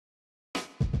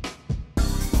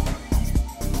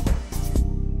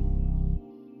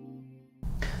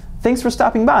Thanks for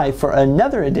stopping by for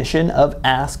another edition of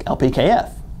Ask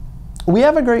LPKF. We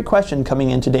have a great question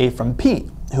coming in today from Pete,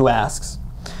 who asks,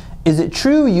 is it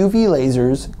true UV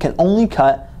lasers can only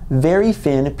cut very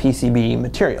thin PCB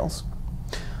materials?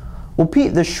 Well,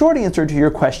 Pete, the short answer to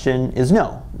your question is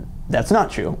no, that's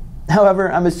not true.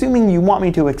 However, I'm assuming you want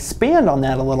me to expand on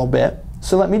that a little bit,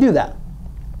 so let me do that.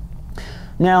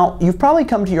 Now, you've probably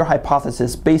come to your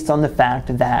hypothesis based on the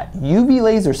fact that UV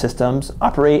laser systems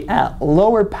operate at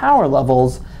lower power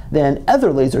levels than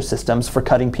other laser systems for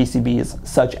cutting PCBs,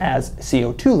 such as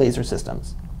CO2 laser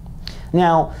systems.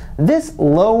 Now, this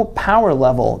low power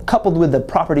level, coupled with the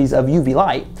properties of UV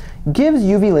light, gives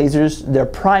UV lasers their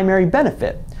primary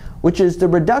benefit, which is the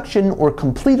reduction or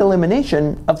complete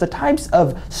elimination of the types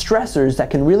of stressors that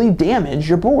can really damage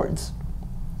your boards.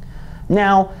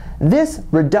 Now, this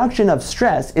reduction of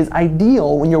stress is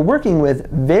ideal when you're working with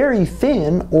very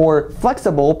thin or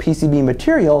flexible PCB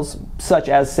materials, such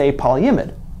as, say,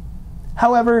 polyimide.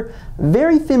 However,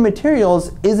 very thin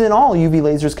materials isn't all UV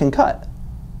lasers can cut.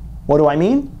 What do I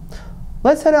mean?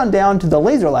 Let's head on down to the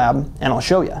laser lab and I'll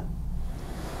show you.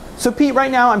 So Pete,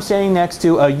 right now I'm standing next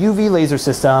to a UV laser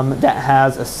system that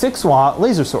has a 6-watt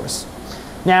laser source.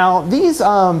 Now, these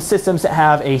systems that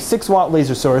have a 6-watt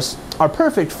laser source are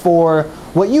perfect for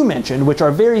what you mentioned, which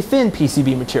are very thin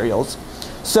PCB materials.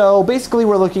 So basically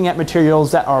we're looking at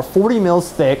materials that are 40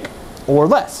 mils thick or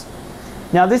less.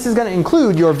 Now, this is going to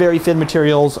include your very thin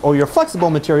materials or your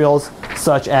flexible materials,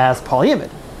 such as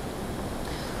polyimide.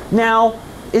 Now,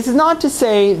 this is not to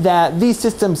say that these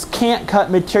systems can't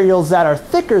cut materials that are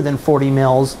thicker than 40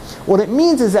 mils. What it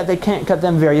means is that they can't cut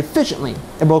them very efficiently.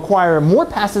 It will require more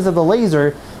passes of the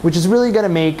laser, which is really going to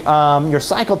make your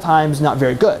cycle times not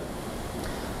very good.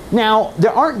 Now,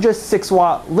 there aren't just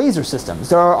 6-watt laser systems.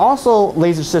 There are also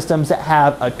laser systems that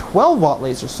have a 12-watt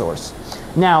laser source.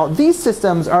 Now, these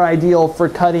systems are ideal for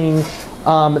cutting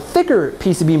thicker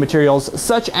PCB materials,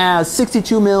 such as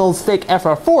 62 mils thick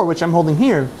FR4, which I'm holding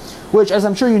here, which, as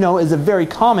I'm sure you know, is a very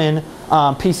common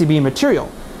PCB material.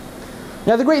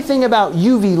 Now, the great thing about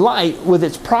UV light with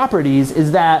its properties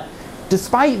is that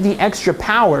despite the extra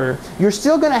power, you're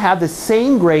still going to have the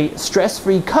same great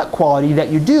stress-free cut quality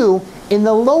that you do in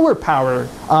the lower power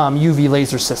UV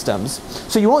laser systems.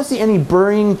 So you won't see any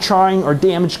burning, charring, or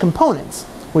damaged components,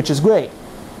 which is great.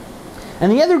 And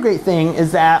the other great thing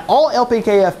is that all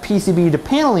LPKF PCB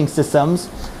depaneling systems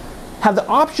have the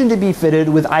option to be fitted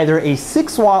with either a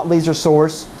 6-watt laser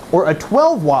source or a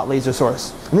 12-watt laser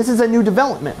source. And this is a new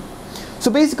development. So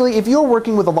basically, if you're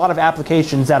working with a lot of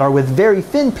applications that are with very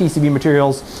thin PCB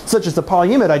materials, such as the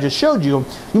polyimide I just showed you,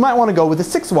 you might want to go with a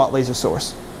 6-watt laser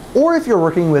source. Or if you're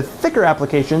working with thicker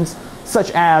applications,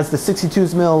 such as the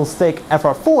 62 mils thick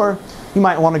FR4, you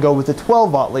might want to go with the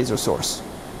 12-watt laser source.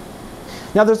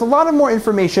 Now, there's a lot of more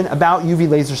information about UV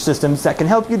laser systems that can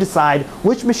help you decide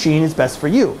which machine is best for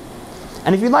you.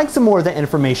 And if you'd like some more of that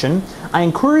information, I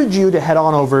encourage you to head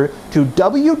on over to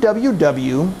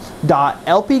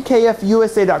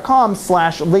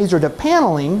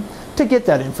www.lpkfusa.com/laserdepaneling to get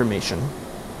that information.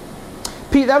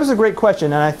 Pete, that was a great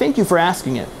question, and I thank you for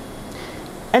asking it.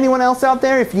 Anyone else out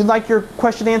there, if you'd like your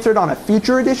question answered on a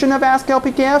future edition of Ask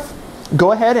LPKF,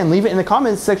 go ahead and leave it in the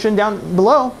comments section down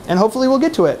below, and hopefully we'll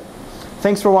get to it.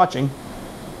 Thanks for watching.